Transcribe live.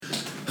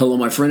Hello,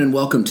 my friend, and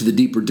welcome to the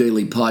Deeper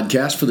Daily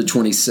Podcast for the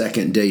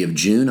 22nd day of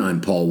June. I'm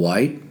Paul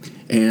White,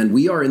 and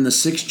we are in the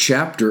 6th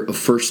chapter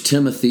of 1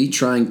 Timothy,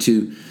 trying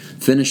to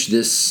finish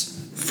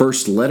this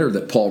first letter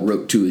that Paul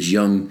wrote to his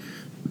young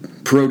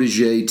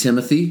protege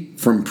Timothy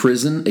from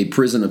prison, a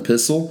prison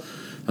epistle.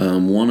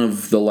 One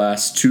of the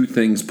last two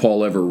things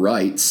Paul ever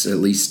writes, at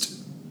least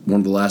one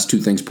of the last two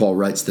things Paul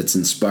writes that's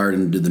inspired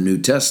into the New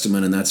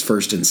Testament, and that's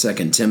 1 and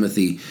 2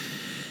 Timothy.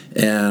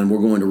 And we're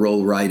going to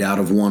roll right out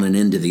of one and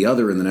into the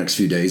other in the next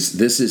few days.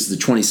 This is the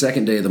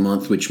 22nd day of the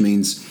month, which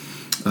means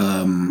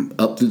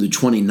up through the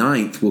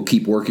 29th, we'll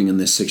keep working in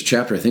this 6th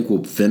chapter. I think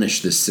we'll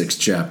finish this 6th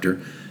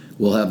chapter.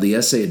 We'll have the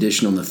essay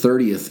edition on the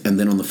 30th, and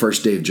then on the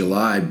first day of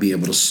July, be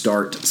able to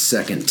start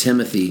 2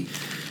 Timothy,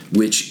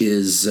 which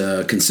is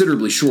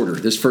considerably shorter.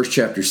 This first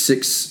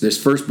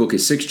book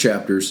is 6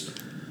 chapters.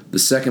 The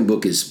second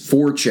book is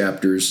 4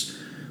 chapters,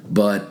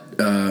 but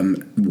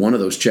one of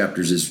those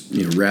chapters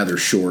is rather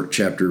short.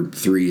 Chapter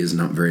 3 is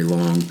not very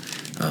long.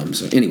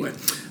 So anyway,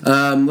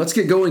 let's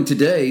get going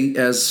today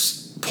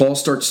as Paul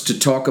starts to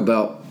talk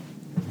about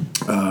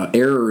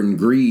error and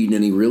greed,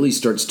 and he really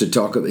starts to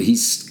talk about,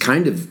 he's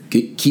kind of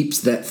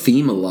keeps that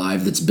theme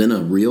alive that's been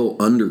a real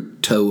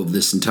undertow of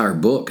this entire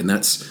book, and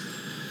that's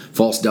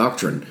false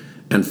doctrine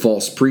and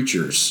false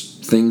preachers,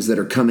 things that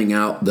are coming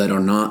out that are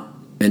not.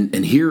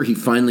 And here he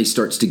finally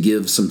starts to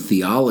give some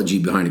theology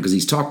behind it, because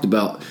he's talked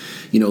about,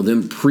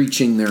 them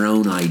preaching their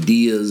own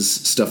ideas,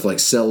 stuff like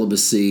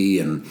celibacy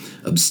and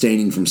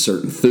abstaining from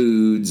certain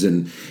foods.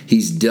 And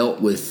he's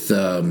dealt with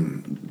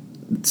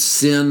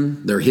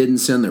sin, their hidden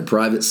sin, their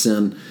private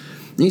sin.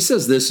 And he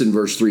says this in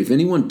verse 3, if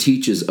anyone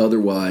teaches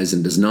otherwise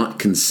and does not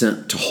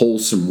consent to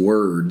wholesome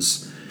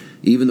words,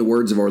 even the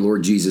words of our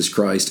Lord Jesus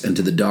Christ, and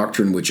to the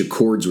doctrine which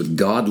accords with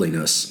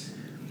godliness,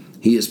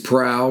 he is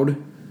proud,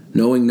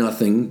 knowing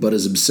nothing, but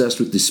is obsessed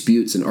with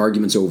disputes and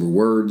arguments over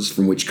words,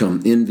 from which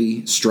come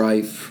envy,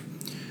 strife,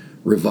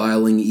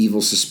 reviling,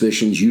 evil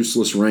suspicions,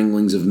 useless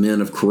wranglings of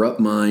men of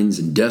corrupt minds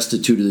and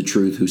destitute of the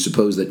truth, who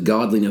suppose that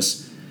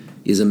godliness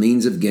is a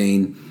means of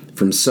gain.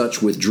 From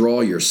such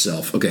withdraw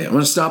yourself. Okay, I'm going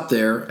to stop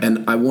there,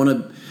 and I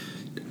want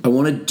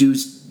to do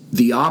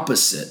the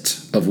opposite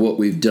of what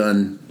we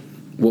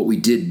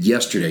did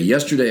yesterday.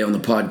 Yesterday on the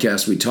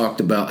podcast, we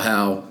talked about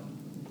how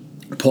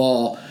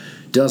Paul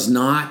does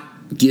not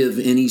give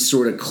any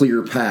sort of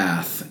clear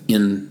path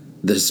in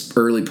this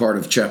early part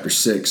of chapter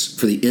 6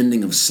 for the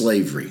ending of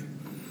slavery.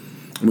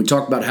 And we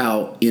talked about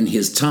how in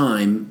his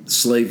time,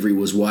 slavery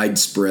was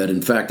widespread.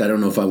 In fact, I don't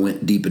know if I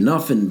went deep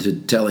enough into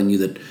telling you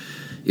that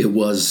it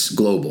was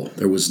global.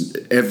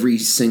 Every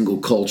single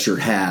culture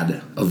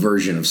had a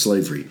version of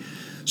slavery.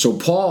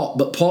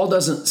 But Paul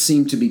doesn't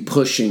seem to be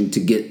pushing to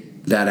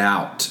get that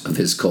out of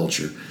his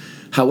culture.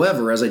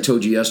 However, as I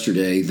told you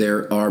yesterday,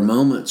 there are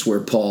moments where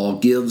Paul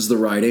gives the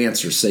right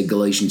answer. Say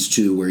Galatians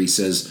 2, where he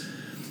says,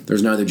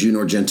 there's neither Jew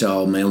nor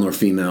Gentile, male nor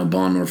female,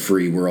 bond nor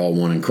free, we're all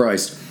one in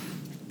Christ.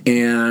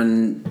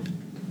 And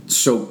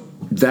so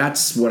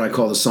that's what I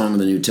call the song of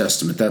the New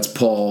Testament. That's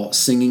Paul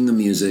singing the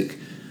music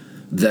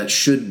that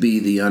should be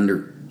the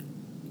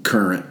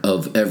undercurrent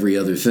of every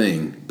other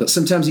thing. But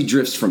sometimes he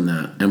drifts from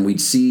that, and we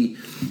see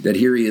that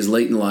here he is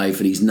late in life,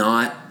 and he's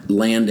not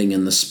landing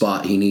in the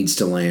spot he needs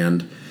to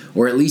land.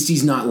 Or at least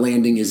he's not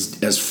landing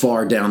as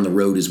far down the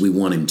road as we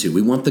want him to.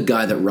 We want the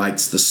guy that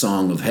writes the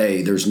song of,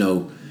 hey, there's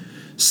no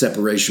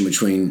separation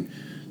between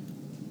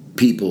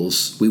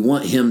peoples. We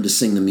want him to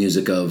sing the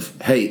music of,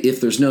 hey, if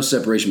there's no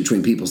separation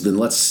between peoples, then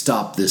let's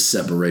stop this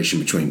separation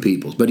between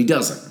peoples. But he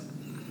doesn't.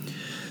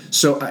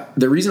 So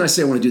the reason I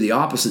say I want to do the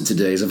opposite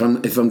today is if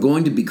I'm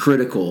going to be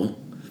critical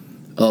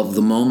of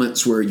the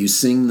moments where you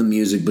sing the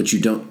music, but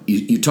you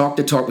talk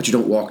the talk, but you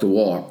don't walk the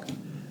walk,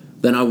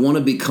 then I want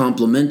to be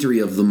complimentary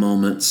of the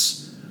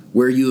moments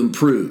where you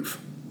improve,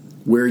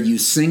 where you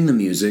sing the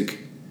music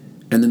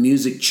and the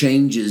music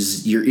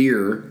changes your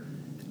ear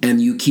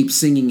and you keep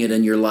singing it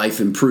and your life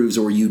improves,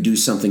 or you do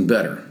something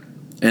better.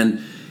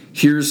 And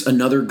here's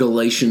another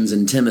Galatians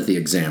and Timothy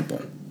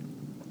example.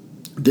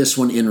 This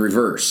one in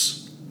reverse.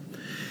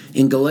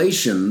 In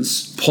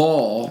Galatians,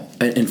 Paul,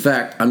 in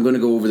fact, I'm going to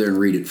go over there and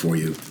read it for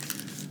you.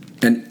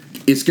 And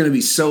it's going to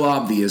be so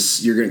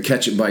obvious, you're going to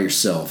catch it by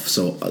yourself.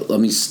 So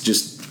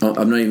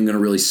I'm not even going to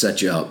really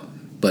set you up,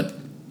 but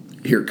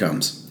here it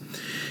comes.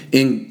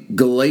 In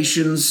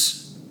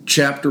Galatians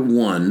chapter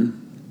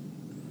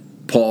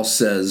 1, Paul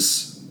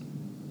says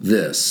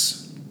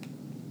this,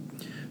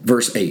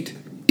 verse 8,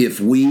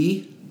 if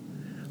we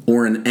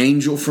or an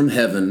angel from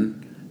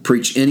heaven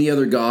preach any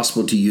other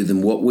gospel to you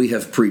than what we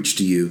have preached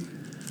to you,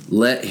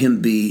 let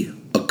him be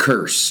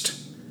accursed.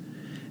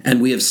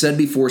 And we have said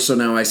before, so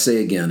now I say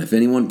again, if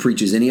anyone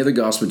preaches any other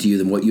gospel to you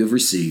than what you have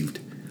received,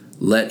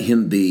 let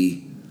him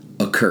be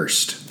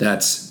accursed.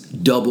 That's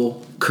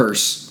double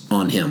curse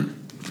on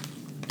him.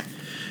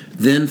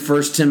 Then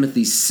 1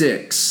 Timothy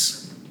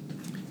 6,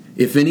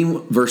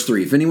 verse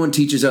 3, if anyone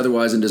teaches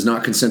otherwise and does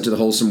not consent to the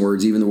wholesome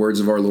words, even the words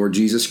of our Lord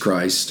Jesus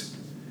Christ,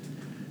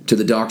 to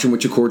the doctrine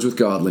which accords with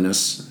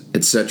godliness,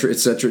 etc.,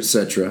 etc.,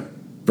 etc.,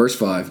 verse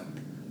 5,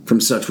 from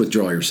such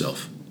withdraw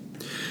yourself.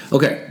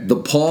 Okay, the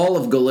Paul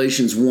of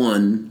Galatians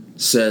 1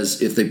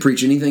 says, if they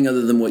preach anything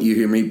other than what you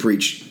hear me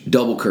preach,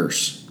 double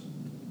curse.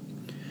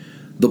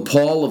 The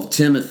Paul of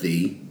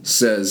Timothy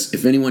says,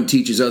 if anyone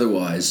teaches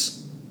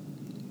otherwise,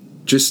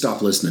 just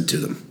stop listening to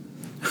them.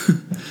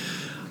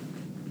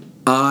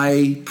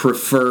 I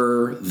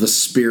prefer the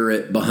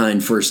spirit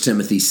behind 1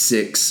 Timothy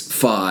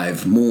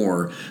 6:5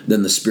 more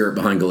than the spirit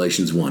behind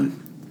Galatians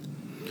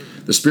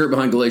 1. The spirit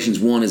behind Galatians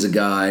 1 is a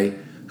guy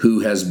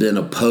who has been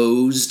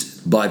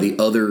opposed by the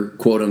other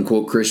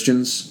quote-unquote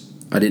Christians.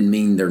 I didn't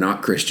mean they're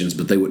not Christians,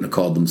 but they wouldn't have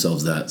called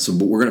themselves that.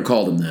 But we're going to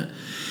call them that.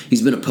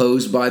 He's been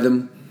opposed by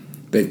them.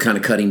 They've kind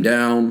of cut him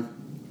down.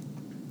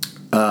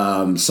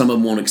 Some of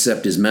them won't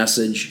accept his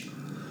message.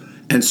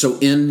 And so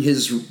in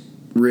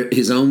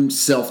his own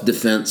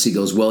self-defense, he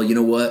goes, well, you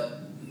know what?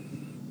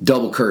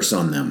 Double curse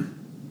on them.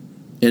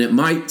 And it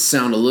might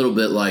sound a little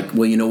bit like,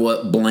 well, you know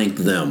what? Blank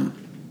them.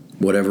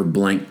 Whatever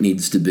blank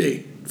needs to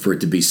be for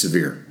it to be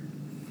severe.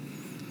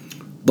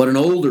 But an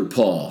older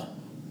Paul,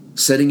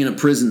 sitting in a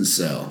prison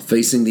cell,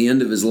 facing the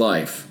end of his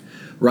life,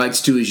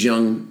 writes to his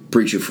young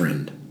preacher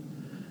friend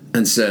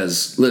and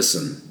says,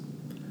 listen,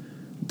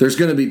 there's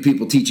going to be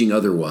people teaching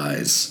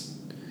otherwise.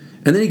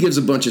 And then he gives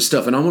a bunch of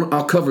stuff, and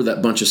I'll cover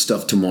that bunch of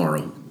stuff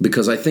tomorrow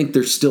because I think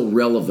they're still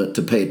relevant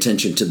to pay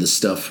attention to the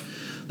stuff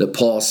that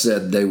Paul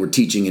said they were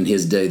teaching in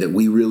his day that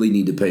we really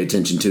need to pay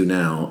attention to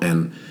now,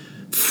 and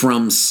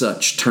from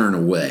such turn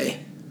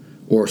away,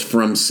 or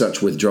from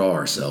such withdraw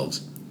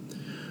ourselves.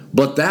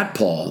 But that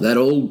Paul, that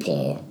old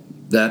Paul,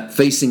 that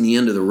facing the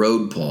end of the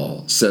road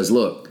Paul, says,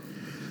 look,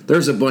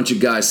 there's a bunch of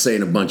guys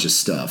saying a bunch of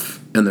stuff,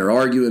 and they're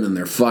arguing and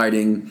they're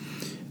fighting,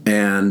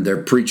 and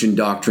they're preaching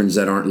doctrines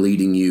that aren't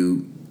leading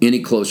you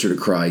any closer to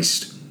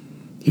Christ.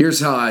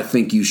 Here's how I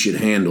think you should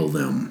handle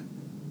them.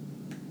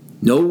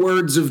 No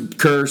words of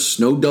curse,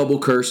 no double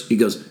curse. He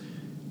goes,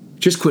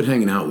 just quit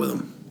hanging out with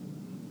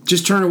them.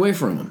 Just turn away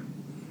from them.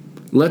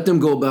 Let them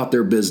go about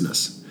their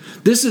business.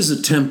 This is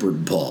a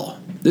tempered Paul.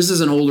 This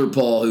is an older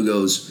Paul who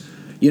goes,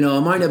 you know,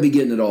 I might not be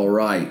getting it all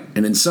right.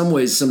 And in some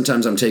ways,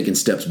 sometimes I'm taking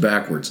steps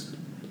backwards.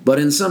 But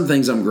in some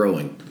things, I'm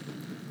growing.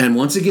 And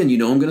once again, you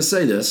know I'm going to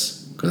say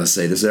this, because I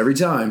say this every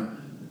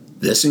time.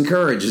 This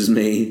encourages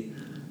me.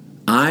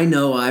 I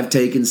know I've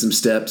taken some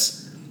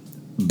steps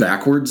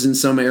backwards in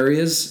some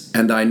areas,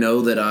 and I know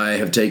that I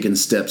have taken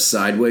steps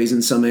sideways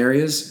in some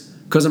areas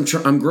because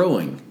I'm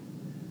growing.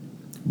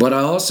 But I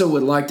also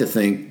would like to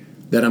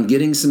think that I'm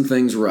getting some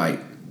things right.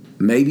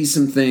 Maybe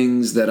some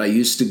things that I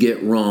used to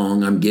get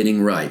wrong, I'm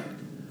getting right.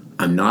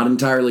 I'm not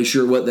entirely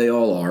sure what they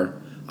all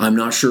are. I'm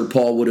not sure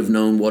Paul would have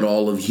known what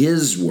all of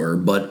his were,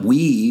 but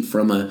we,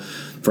 from a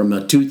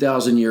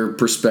 2,000-year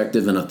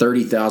perspective and a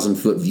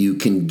 30,000-foot view,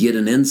 can get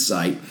an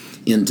insight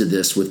into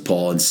this with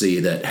Paul and see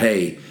that,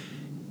 hey,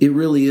 it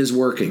really is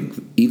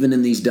working. Even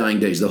in these dying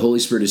days, the Holy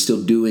Spirit is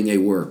still doing a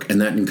work, and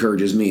that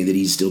encourages me that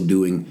he's still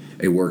doing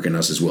a work in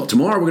us as well.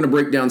 Tomorrow we're going to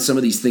break down some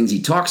of these things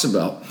he talks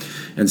about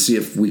and see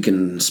if we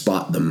can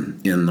spot them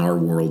in our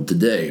world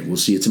today. We'll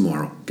see you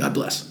tomorrow. God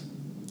bless.